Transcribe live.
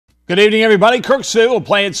Good evening, everybody. Kirksville will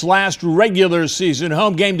play its last regular season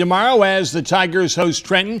home game tomorrow as the Tigers host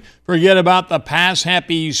Trenton. Forget about the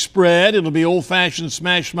pass-happy spread. It'll be old-fashioned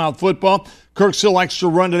smash-mouth football. Kirksville likes to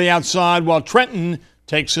run to the outside while Trenton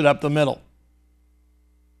takes it up the middle.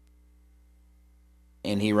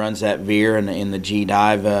 And he runs that veer in the G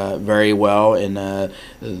dive very well, and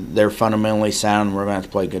they're fundamentally sound, and we're going to have to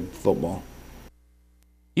play good football.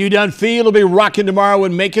 UW will be rocking tomorrow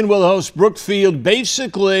when Macon will host Brookfield.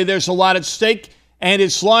 Basically, there's a lot at stake, and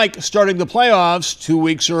it's like starting the playoffs 2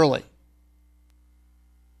 weeks early.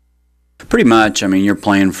 Pretty much. I mean, you're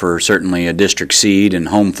playing for certainly a district seed and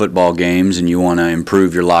home football games, and you want to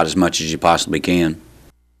improve your lot as much as you possibly can.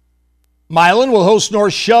 Milan will host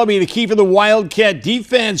North Shelby. The key for the Wildcat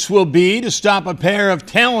defense will be to stop a pair of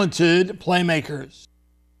talented playmakers.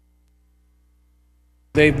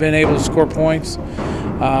 They've been able to score points.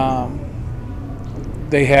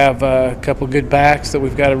 They have a couple good backs that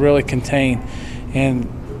we've got to really contain,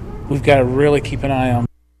 and we've got to really keep an eye on.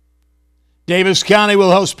 Davis County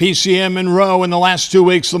will host PCM Monroe. In the last 2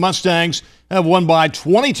 weeks, the Mustangs have won by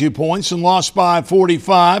 22 points and lost by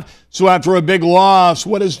 45. So after a big loss,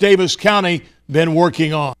 what has Davis County been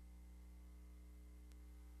working on?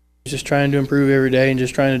 Just trying to improve every day and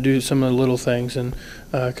just trying to do some of the little things, and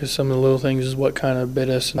because some of the little things is what kind of bit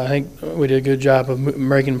us. And I think we did a good job of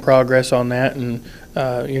making progress on that, and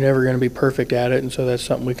you're never going to be perfect at it, and so that's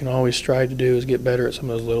something we can always strive to do, is get better at some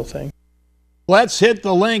of those little things. Let's hit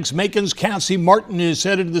the links. Macon's Cassie Martin is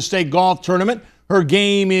headed to the state golf tournament. Her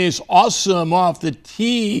game is awesome off the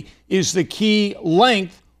tee. Is the key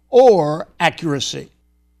length or accuracy?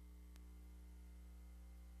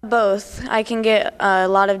 Both. I can get a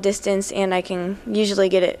lot of distance, and I can usually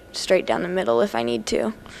get it straight down the middle if I need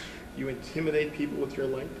to. You intimidate people with your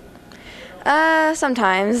length?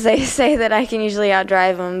 Sometimes. They say that I can usually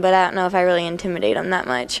outdrive them, but I don't know if I really intimidate them that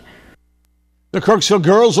much. The Kirksville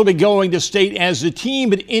girls will be going to state as a team,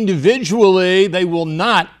 but individually they will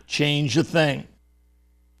not change a thing.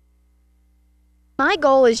 My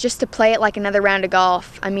goal is just to play it like another round of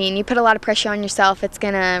golf. I mean, you put a lot of pressure on yourself. It's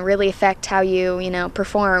going to really affect how you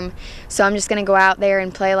perform. So I'm just going to go out there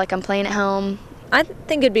and play like I'm playing at home. I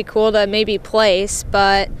think it'd be cool to maybe place,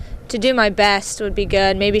 but to do my best would be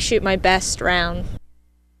good. Maybe shoot my best round.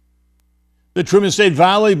 The Truman State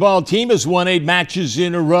volleyball team has won 8 matches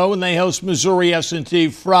in a row, and they host Missouri S&T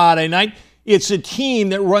Friday night. It's a team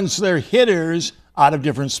that runs their hitters out of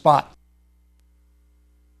different spots.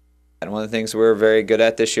 And one of the things we're very good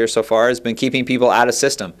at this year so far has been keeping people out of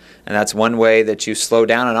system. And that's one way that you slow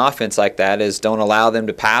down an offense like that, is don't allow them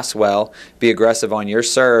to pass well, be aggressive on your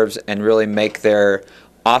serves, and really make their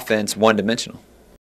offense one-dimensional.